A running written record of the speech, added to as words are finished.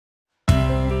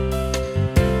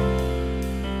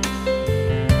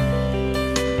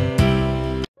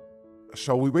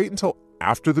Shall we wait until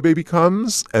after the baby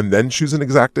comes and then choose an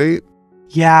exact date?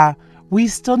 Yeah, we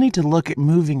still need to look at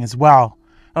moving as well.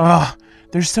 Ugh,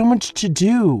 there's so much to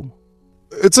do.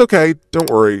 It's okay.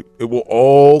 Don't worry. It will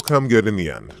all come good in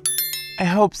the end. I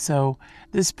hope so.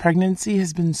 This pregnancy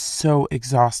has been so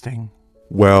exhausting.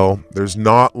 Well, there's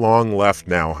not long left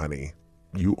now, honey.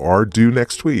 You are due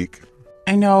next week.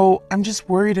 I know. I'm just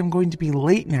worried I'm going to be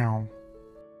late now.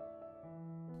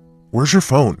 Where's your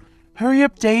phone? Hurry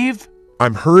up, Dave.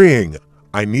 I'm hurrying.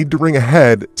 I need to ring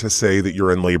ahead to say that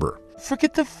you're in labor.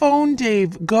 Forget the phone,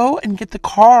 Dave. Go and get the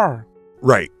car.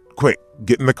 Right. Quick,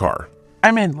 get in the car.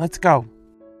 I'm in. Let's go.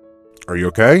 Are you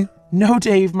okay? No,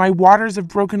 Dave. My waters have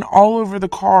broken all over the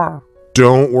car.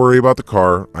 Don't worry about the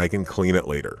car. I can clean it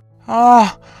later.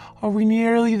 Ah, are we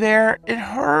nearly there? It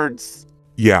hurts.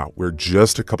 Yeah, we're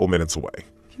just a couple minutes away.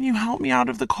 Can you help me out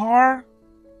of the car?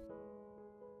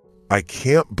 I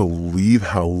can't believe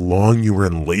how long you were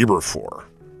in labor for.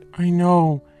 I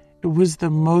know. It was the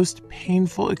most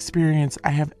painful experience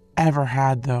I have ever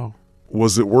had, though.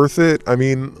 Was it worth it? I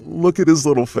mean, look at his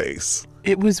little face.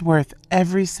 It was worth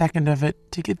every second of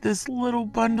it to get this little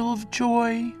bundle of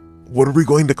joy. What are we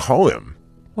going to call him?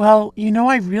 Well,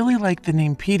 I really like the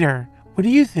name Peter. What do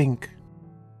you think?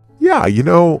 Yeah,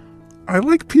 I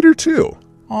like Peter too.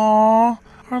 Aw,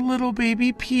 our little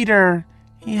baby Peter.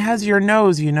 He has your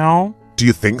nose, Do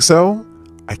you think so?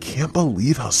 I can't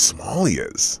believe how small he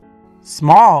is.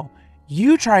 Small?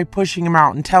 You try pushing him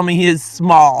out and tell me he is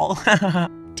small.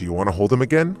 Do you want to hold him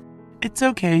again? It's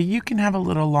okay. You can have a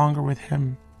little longer with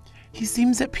him. He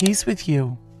seems at peace with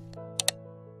you.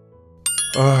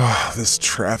 This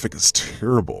traffic is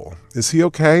terrible. Is he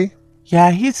okay?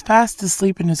 Yeah, he's fast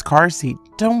asleep in his car seat.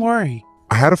 Don't worry.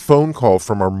 I had a phone call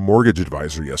from our mortgage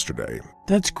advisor yesterday.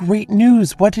 That's great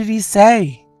news. What did he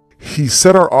say? He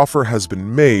said our offer has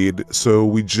been made, so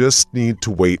we just need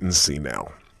to wait and see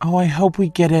now. Oh, I hope we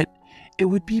get it. It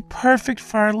would be perfect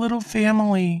for our little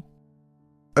family.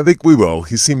 I think we will.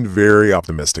 He seemed very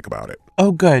optimistic about it.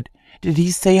 Oh, good. Did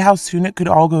he say how soon it could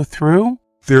all go through?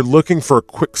 They're looking for a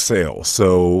quick sale,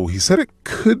 so he said it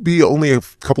could be only a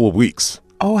couple of weeks.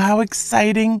 Oh, how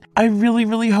exciting. I really,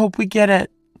 really hope we get it.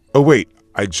 Oh, wait.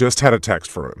 I just had a text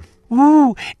from him.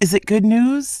 Ooh, is it good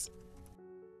news?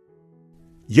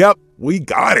 Yep, we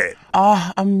got it.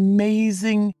 Ah,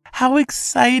 amazing. How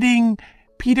exciting.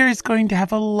 Peter is going to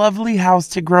have a lovely house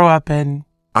to grow up in.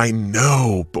 I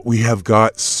know, but we have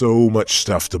got so much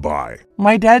stuff to buy.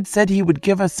 My dad said he would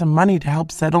give us some money to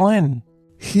help settle in.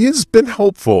 He has been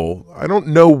helpful. I don't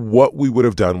know what we would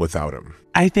have done without him.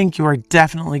 I think you are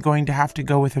definitely going to have to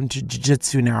go with him to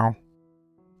jiu-jitsu now.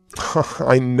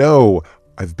 I know.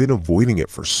 I've been avoiding it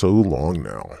for so long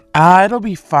now. It'll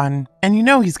be fun. And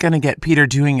he's going to get Peter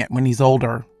doing it when he's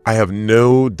older. I have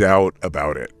no doubt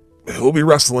about it. He'll be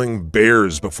wrestling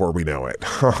bears before we know it.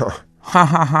 Ha ha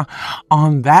ha.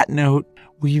 On that note,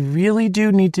 we really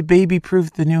do need to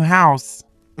baby-proof the new house.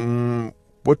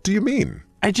 What do you mean?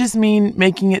 I just mean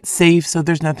making it safe so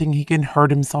there's nothing he can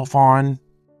hurt himself on.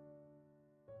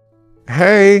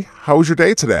 Hey, how was your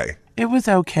day today? It was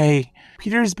okay.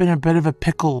 Peter's been a bit of a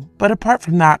pickle, but apart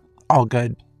from that, all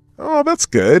good. Oh, that's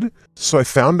good. So I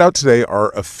found out today our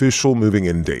official moving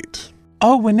in date.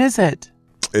 Oh, when is it?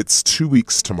 It's 2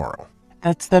 weeks tomorrow.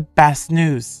 That's the best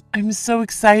news. I'm so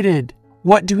excited.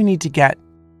 What do we need to get?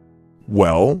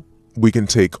 Well, we can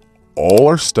take all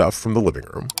our stuff from the living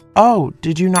room. Oh,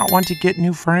 did you not want to get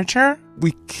new furniture?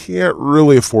 We can't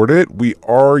really afford it. We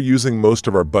are using most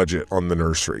of our budget on the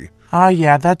nursery.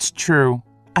 Yeah, that's true.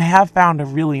 I have found a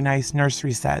really nice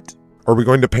nursery set. Are we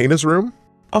going to paint his room?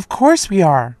 Of course we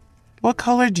are. What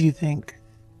color do you think?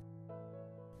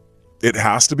 It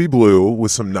has to be blue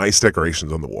with some nice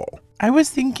decorations on the wall. I was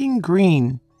thinking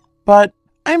green, but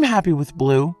I'm happy with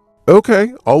blue.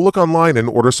 Okay, I'll look online and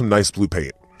order some nice blue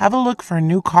paint. Have a look for a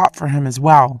new cot for him as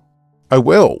well. I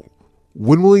will.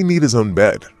 When will he need his own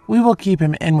bed? We will keep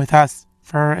him in with us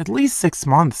for at least 6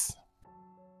 months.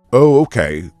 Oh,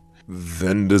 okay.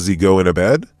 Then does he go in a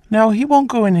bed? No, he won't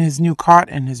go in his new cot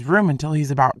in his room until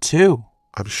he's about 2.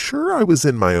 I'm sure I was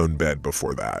in my own bed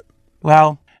before that.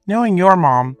 Well, knowing your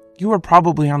mom, you were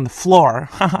probably on the floor.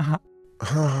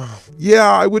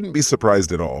 Yeah, I wouldn't be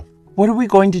surprised at all. What are we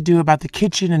going to do about the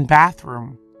kitchen and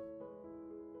bathroom?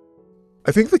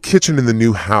 I think the kitchen in the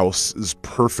new house is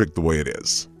perfect the way it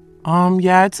is.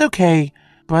 Yeah, it's okay,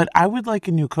 but I would like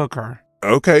a new cooker.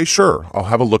 Okay, sure. I'll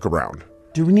have a look around.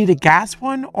 Do we need a gas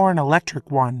one or an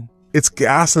electric one? It's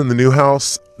gas in the new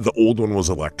house. The old one was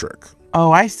electric.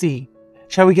 Oh, I see.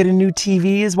 Shall we get a new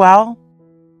TV as well?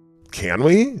 Can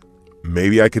we?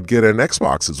 Maybe I could get an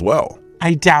Xbox as well.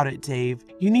 I doubt it, Dave.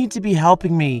 You need to be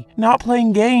helping me, not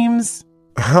playing games.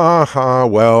 Ha ha,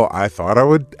 well, I thought I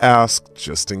would ask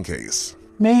just in case.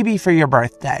 Maybe for your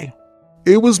birthday.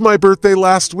 It was my birthday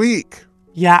last week.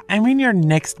 Yeah, I mean your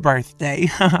next birthday.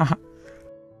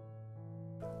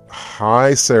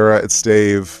 Hi, Sarah, it's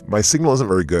Dave. My signal isn't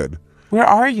very good. Where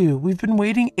are you? We've been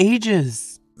waiting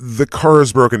ages. The car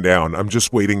is broken down. I'm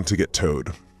just waiting to get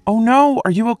towed. Oh no,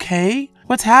 are you okay?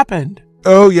 What's happened?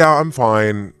 Oh, yeah, I'm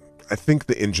fine. I think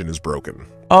the engine is broken.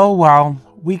 Oh well,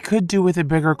 we could do with a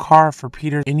bigger car for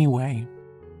Peter anyway.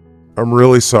 I'm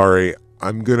really sorry.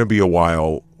 I'm gonna be a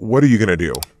while. What are you gonna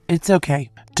do? It's okay.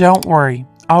 Don't worry.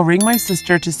 I'll ring my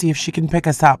sister to see if she can pick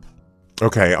us up.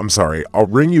 Okay, I'm sorry. I'll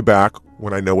ring you back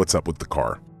when I know what's up with the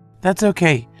car. That's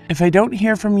okay. If I don't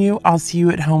hear from you, I'll see you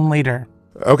at home later.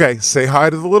 Okay, say hi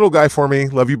to the little guy for me.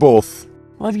 Love you both.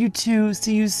 Love you too.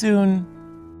 See you soon.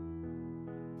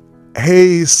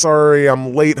 Hey, sorry,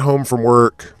 I'm late home from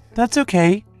work. That's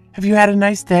okay. Have you had a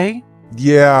nice day?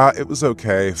 Yeah, it was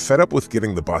okay. Fed up with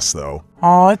getting the bus, though.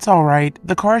 Oh, it's all right.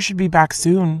 The car should be back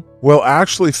soon. Well,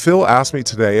 actually, Phil asked me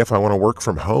today if I want to work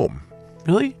from home.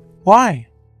 Really? Why?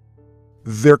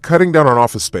 They're cutting down on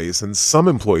office space, and some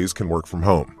employees can work from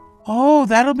home. Oh,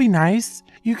 that'll be nice.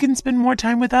 You can spend more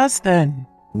time with us then.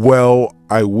 Well,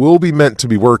 I will be meant to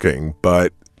be working,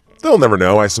 but they'll never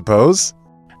know, I suppose.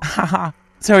 Haha.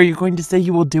 So are you going to say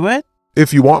you will do it?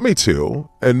 If you want me to,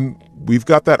 and we've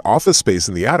got that office space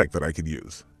in the attic that I could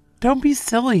use. Don't be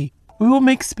silly. We will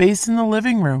make space in the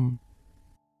living room.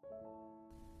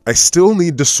 I still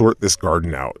need to sort this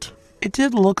garden out. It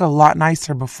did look a lot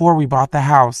nicer before we bought the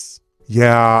house.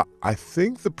 Yeah, I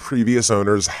think the previous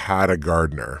owners had a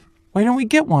gardener. Why don't we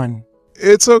get one?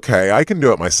 It's okay, I can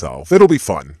do it myself. It'll be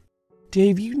fun.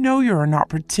 Dave, you know you are not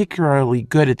particularly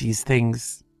good at these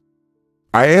things.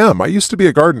 I am. I used to be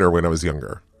a gardener when I was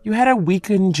younger. You had a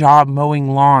weekend job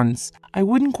mowing lawns. I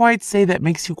wouldn't quite say that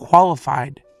makes you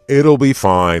qualified. It'll be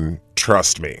fine.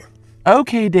 Trust me.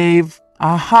 Okay, Dave.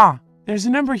 Aha. There's a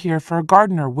number here for a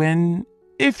gardener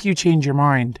if you change your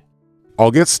mind.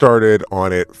 I'll get started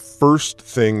on it first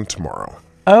thing tomorrow.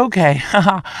 Okay.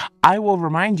 I will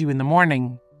remind you in the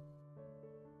morning.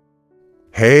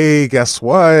 Hey, guess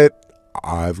what?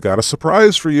 I've got a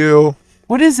surprise for you.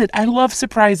 What is it? I love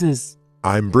surprises.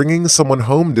 I'm bringing someone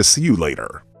home to see you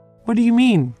later. What do you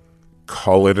mean?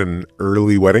 Call it an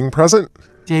early wedding present?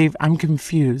 Dave, I'm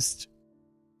confused.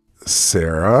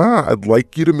 Sarah, I'd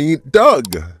like you to meet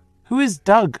Doug. Who is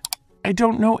Doug? I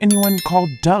don't know anyone called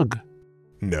Doug.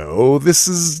 No, this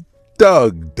is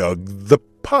Doug the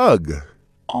pug.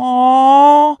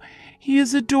 Aww, he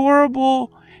is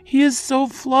adorable. He is so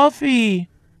fluffy.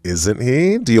 Isn't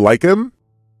he? Do you like him?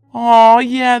 Aw,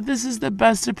 yeah, this is the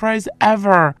best surprise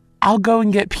ever. I'll go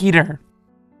and get Peter.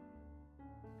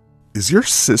 Is your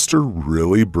sister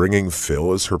really bringing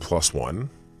Phil as her +1?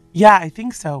 Yeah, I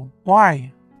think so.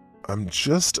 Why? I'm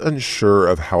just unsure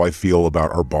of how I feel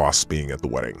about our boss being at the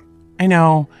wedding. I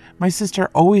know. My sister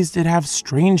always did have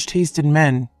strange taste in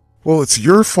men. Well, it's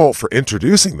your fault for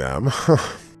introducing them.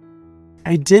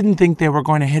 I didn't think they were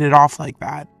going to hit it off like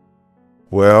that.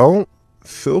 Well,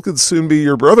 Phil could soon be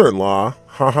your brother-in-law.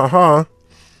 Ha ha ha.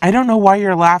 I don't know why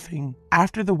you're laughing.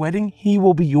 After the wedding, he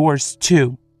will be yours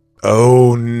too.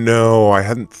 Oh no, I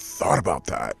hadn't thought about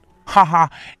that. Haha,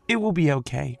 it will be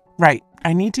okay. Right,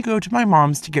 I need to go to my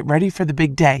mom's to get ready for the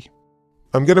big day.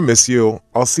 I'm gonna miss you.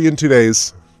 I'll see you in 2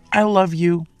 days. I love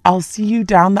you. I'll see you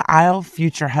down the aisle,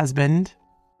 future husband.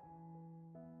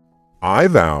 I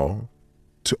vow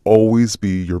to always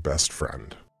be your best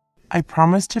friend. I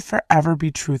promise to forever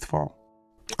be truthful.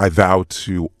 I vow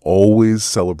to always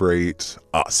celebrate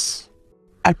us.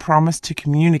 I promise to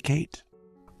communicate.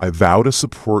 I vow to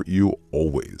support you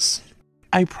always.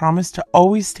 I promise to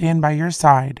always stand by your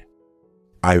side.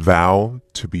 I vow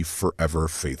to be forever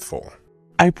faithful.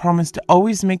 I promise to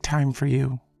always make time for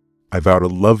you. I vow to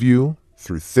love you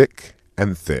through thick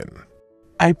and thin.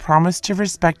 I promise to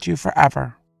respect you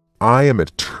forever. I am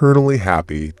eternally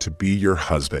happy to be your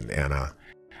husband, Anna.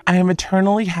 I am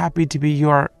eternally happy to be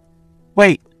your...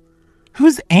 Wait,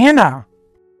 who's Anna?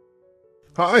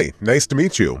 Hi, nice to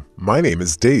meet you. My name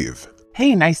is Dave.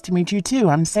 Hey, nice to meet you too.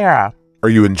 I'm Sarah. Are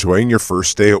you enjoying your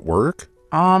first day at work?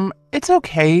 It's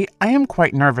okay. I am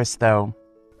quite nervous though.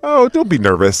 Oh, don't be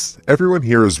nervous. Everyone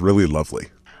here is really lovely.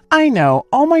 I know.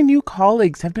 All my new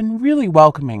colleagues have been really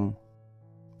welcoming.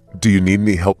 Do you need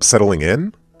any help settling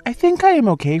in? I think I am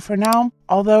okay for now,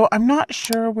 although I'm not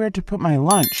sure where to put my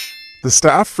lunch. The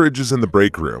staff fridge is in the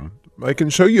break room. I can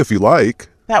show you if you like.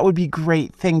 That would be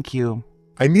great, thank you.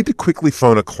 I need to quickly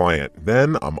phone a client,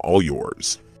 then I'm all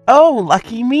yours. Oh,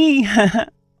 lucky me.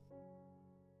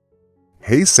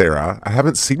 Hey, Sarah, I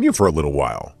haven't seen you for a little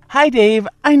while. Hi, Dave.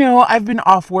 I know I've been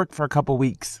off work for a couple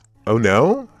weeks. Oh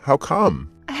no? How come?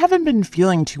 I haven't been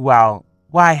feeling too well.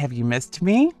 Why, have you missed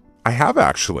me? I have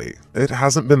actually. It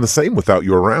hasn't been the same without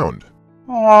you around.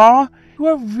 Aw, you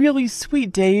are really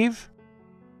sweet, Dave.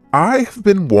 I have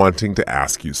been wanting to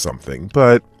ask you something,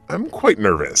 but I'm quite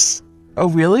nervous. Oh,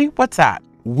 really? What's that?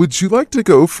 Would you like to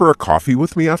go for a coffee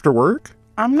with me after work?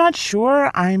 I'm not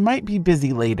sure. I might be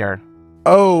busy later.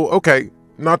 Oh, okay.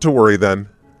 Not to worry then.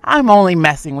 I'm only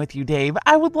messing with you, Dave.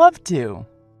 I would love to.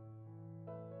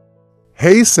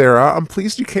 Hey, Sarah, I'm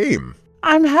pleased you came.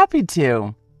 I'm happy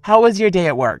to. How was your day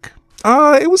at work?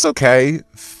 It was okay.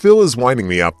 Phil is winding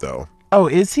me up, though. Oh,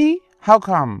 is he? How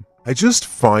come? I just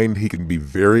find he can be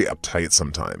very uptight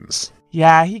sometimes.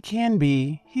 Yeah, he can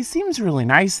be. He seems really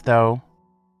nice, though.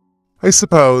 I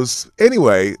suppose.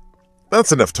 Anyway,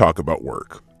 that's enough talk about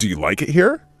work. Do you like it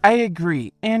here? I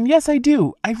agree. And yes, I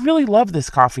do. I really love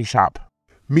this coffee shop.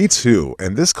 Me too,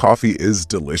 and this coffee is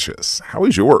delicious. How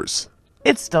is yours?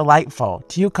 It's delightful.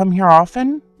 Do you come here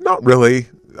often? Not really.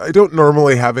 I don't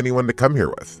normally have anyone to come here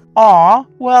with. Aw,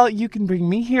 well, you can bring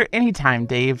me here anytime,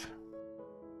 Dave.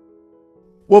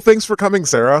 Well, thanks for coming,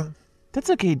 Sarah. That's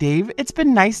okay, Dave. It's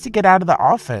been nice to get out of the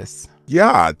office.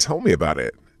 Yeah, tell me about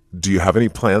it. Do you have any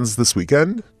plans this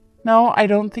weekend? No, I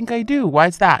don't think I do.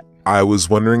 Why's that? I was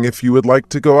wondering if you would like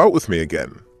to go out with me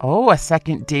again. Oh, a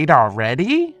second date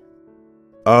already?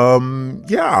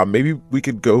 Yeah, maybe we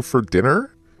could go for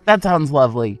dinner? That sounds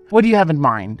lovely. What do you have in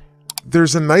mind?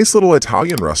 There's a nice little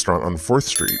Italian restaurant on 4th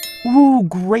Street. Ooh,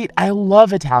 great. I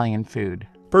love Italian food.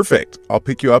 Perfect. I'll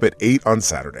pick you up at 8 on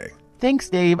Saturday. Thanks,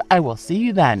 Dave. I will see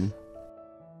you then.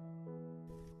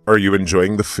 Are you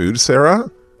enjoying the food, Sarah?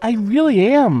 I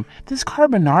really am. This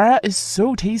carbonara is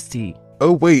so tasty.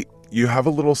 Oh, wait. You have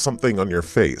a little something on your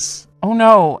face. Oh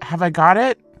no, have I got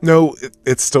it? No,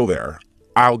 it's still there.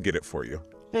 I'll get it for you.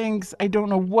 Thanks. I don't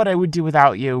know what I would do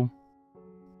without you.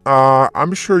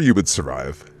 I'm sure you would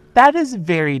survive. That is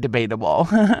very debatable.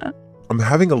 I'm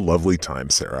having a lovely time,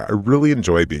 Sarah. I really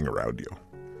enjoy being around you.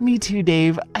 Me too,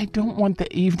 Dave. I don't want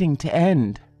the evening to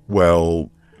end.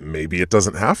 Well, maybe it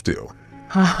doesn't have to.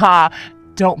 Haha,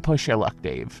 don't push your luck,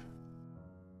 Dave.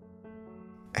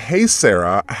 Hey,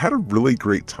 Sarah, I had a really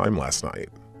great time last night.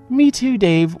 Me too,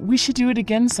 Dave. We should do it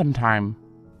again sometime.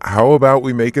 How about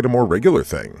we make it a more regular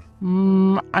thing?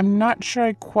 I'm not sure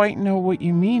I quite know what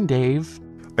you mean, Dave.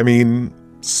 I mean,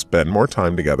 spend more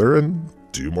time together and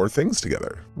do more things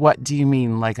together. What do you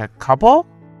mean, like a couple?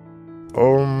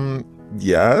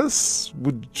 Yes?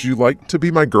 Would you like to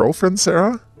be my girlfriend,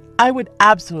 Sarah? I would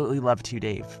absolutely love to,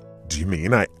 Dave. Do you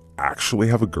mean I actually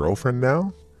have a girlfriend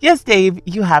now? Yes, Dave,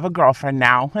 you have a girlfriend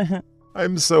now.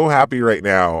 I'm so happy right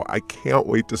now. I can't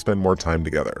wait to spend more time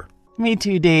together. Me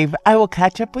too, Dave. I will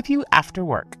catch up with you after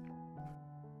work.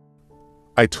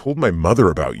 I told my mother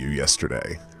about you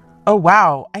yesterday. Oh,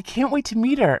 wow. I can't wait to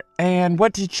meet her. And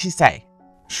what did she say?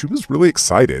 She was really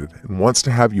excited and wants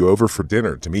to have you over for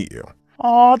dinner to meet you.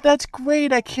 Oh, that's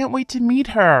great. I can't wait to meet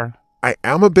her. I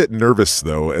am a bit nervous,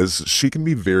 though, as she can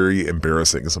be very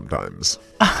embarrassing sometimes.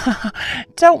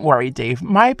 Don't worry, Dave.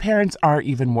 My parents are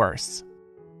even worse.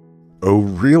 Oh,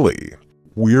 really?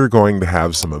 We're going to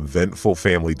have some eventful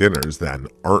family dinners then,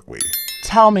 aren't we?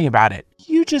 Tell me about it.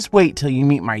 You just wait till you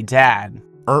meet my dad.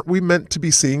 Aren't we meant to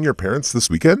be seeing your parents this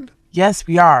weekend? Yes,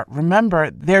 we are.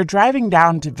 Remember, they're driving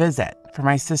down to visit for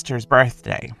my sister's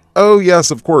birthday. Oh,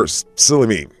 yes, of course. Silly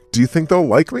me. Do you think they'll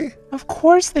like me? Of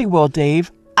course they will,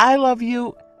 Dave. I love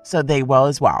you, so they will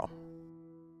as well.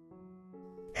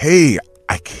 Hey,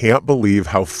 I can't believe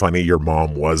how funny your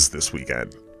mom was this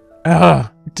weekend. Ugh,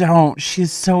 don't.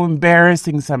 She's so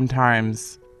embarrassing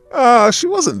sometimes. She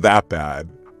wasn't that bad.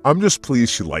 I'm just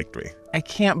pleased she liked me. I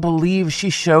can't believe she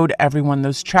showed everyone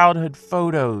those childhood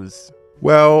photos.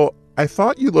 Well, I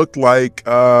thought you looked like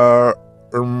very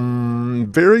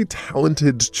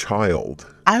talented child.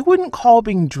 I wouldn't call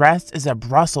being dressed as a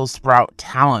Brussels sprout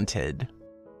talented.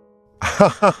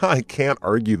 I can't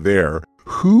argue there.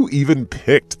 Who even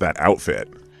picked that outfit?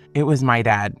 It was my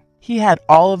dad. He had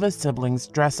all of his siblings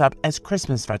dress up as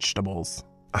Christmas vegetables.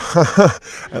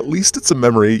 At least it's a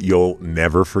memory you'll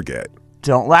never forget.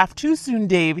 Don't laugh too soon,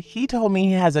 Dave. He told me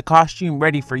he has a costume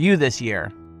ready for you this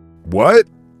year. What?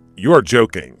 You're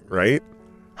joking, right?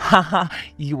 Haha,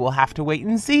 you will have to wait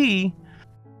and see.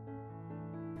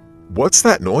 What's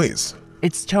that noise?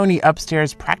 It's Tony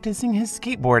upstairs practicing his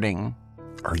skateboarding.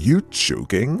 Are you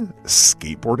joking?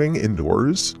 Skateboarding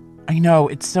indoors? I know,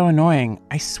 it's so annoying.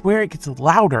 I swear it gets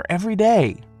louder every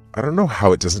day. I don't know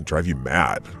how it doesn't drive you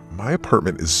mad. My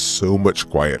apartment is so much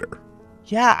quieter.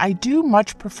 Yeah, I do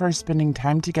much prefer spending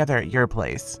time together at your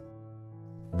place.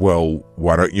 Well,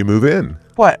 why don't you move in?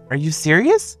 What, are you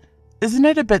serious? Isn't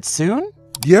it a bit soon?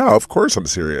 Yeah, of course I'm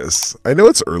serious. I know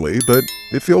it's early, but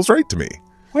it feels right to me.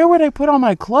 Where would I put all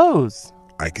my clothes?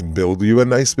 I can build you a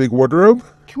nice big wardrobe.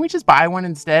 Can we just buy one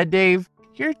instead, Dave?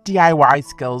 Your DIY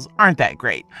skills aren't that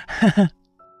great.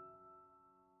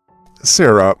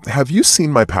 Sarah, have you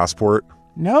seen my passport?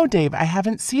 No, Dave, I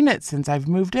haven't seen it since I've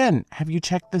moved in. Have you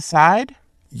checked the side?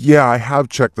 Yeah, I have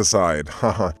checked the side.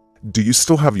 Haha. Do you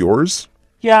still have yours?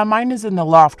 Yeah, mine is in the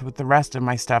loft with the rest of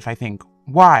my stuff, I think.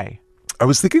 Why? I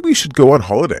was thinking we should go on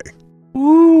holiday.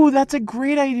 Ooh, that's a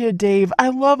great idea, Dave. I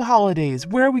love holidays.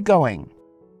 Where are we going?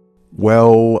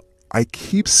 Well, I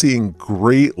keep seeing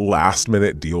great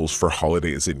last-minute deals for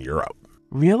holidays in Europe.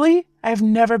 Really? I've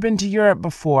never been to Europe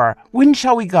before. When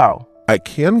shall we go? I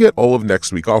can get all of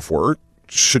next week off work.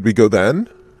 Should we go then?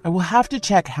 I will have to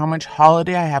check how much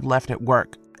holiday I have left at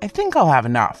work. I think I'll have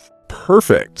enough.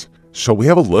 Perfect. Shall we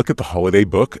have a look at the holiday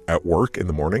book at work in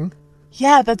the morning?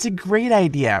 Yeah, that's a great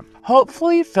idea.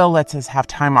 Hopefully, Phil lets us have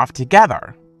time off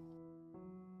together.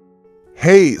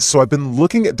 Hey, so I've been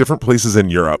looking at different places in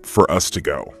Europe for us to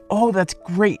go. Oh, that's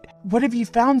great. What have you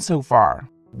found so far?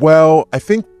 Well, I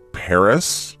think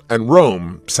Paris and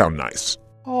Rome sound nice.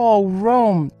 Oh,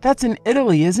 Rome. That's in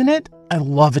Italy, isn't it? I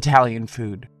love Italian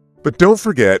food. But don't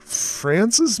forget,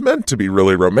 France is meant to be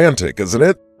really romantic, isn't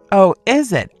it? Oh,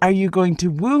 is it? Are you going to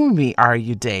woo me, are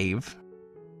you, Dave?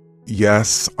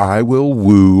 Yes, I will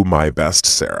woo my best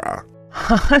Sarah.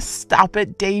 Stop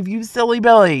it, Dave, you silly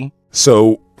Billy.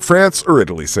 So, France or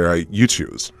Italy, Sarah, you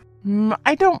choose.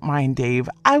 I don't mind, Dave.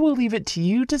 I will leave it to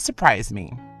you to surprise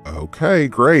me. Okay,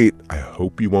 great. I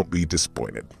hope you won't be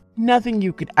disappointed. Nothing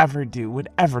you could ever do would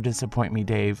ever disappoint me,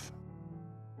 Dave.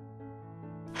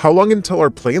 How long until our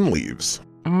plane leaves?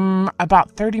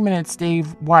 About 30 minutes,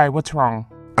 Dave. Why? What's wrong?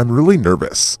 I'm really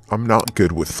nervous. I'm not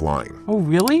good with flying. Oh,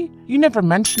 really? You never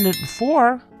mentioned it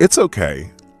before. It's okay.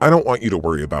 I don't want you to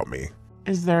worry about me.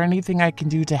 Is there anything I can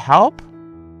do to help?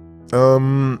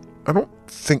 I don't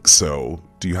think so.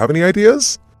 Do you have any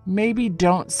ideas? Maybe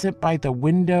don't sit by the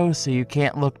window so you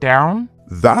can't look down?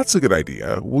 That's a good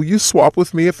idea. Will you swap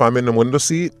with me if I'm in a window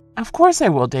seat? Of course I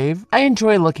will, Dave. I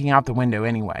enjoy looking out the window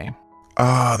anyway.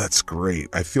 Ah, that's great.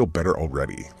 I feel better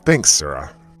already. Thanks,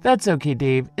 Sarah. That's okay,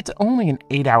 Dave. It's only an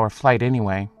 8-hour flight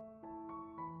anyway.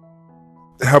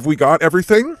 Have we got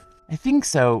everything? I think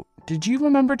so. Did you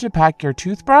remember to pack your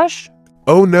toothbrush?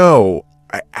 Oh no,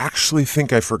 I actually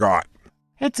think I forgot.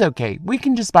 It's okay. We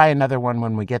can just buy another one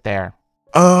when we get there.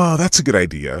 Oh, that's a good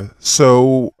idea.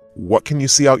 So, what can you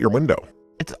see out your window?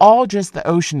 It's all just the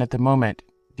ocean at the moment.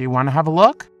 Do you want to have a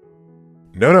look?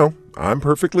 No, I'm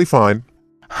perfectly fine.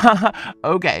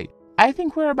 Okay. I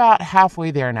think we're about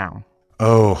halfway there now.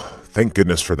 Oh, thank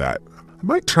goodness for that. I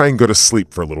might try and go to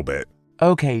sleep for a little bit.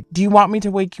 Okay. Do you want me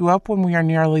to wake you up when we are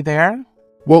nearly there?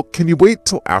 Well, can you wait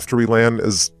till after we land,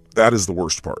 as that is the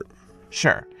worst part.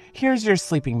 Sure. Here's your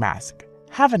sleeping mask.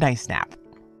 Have a nice nap.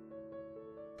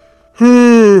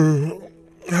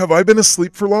 Have I been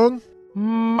asleep for long?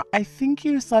 I think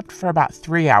you slept for about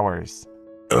 3 hours.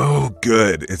 Oh,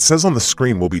 good. It says on the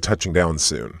screen we'll be touching down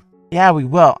soon. Yeah, we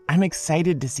will. I'm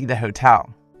excited to see the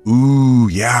hotel. Ooh,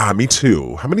 yeah, me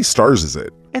too. How many stars is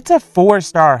it? It's a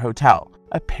 4-star hotel.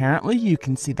 Apparently, you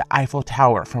can see the Eiffel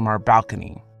Tower from our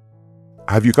balcony.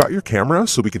 Have you got your camera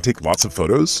so we can take lots of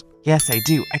photos? Yes, I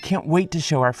do. I can't wait to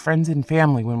show our friends and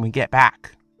family when we get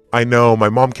back. I know, my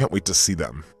mom can't wait to see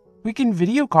them. We can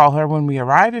video call her when we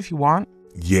arrive if you want.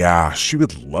 Yeah, she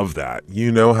would love that.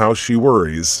 You know how she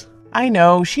worries. I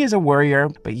know, she is a worrier,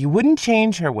 but you wouldn't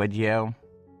change her, would you?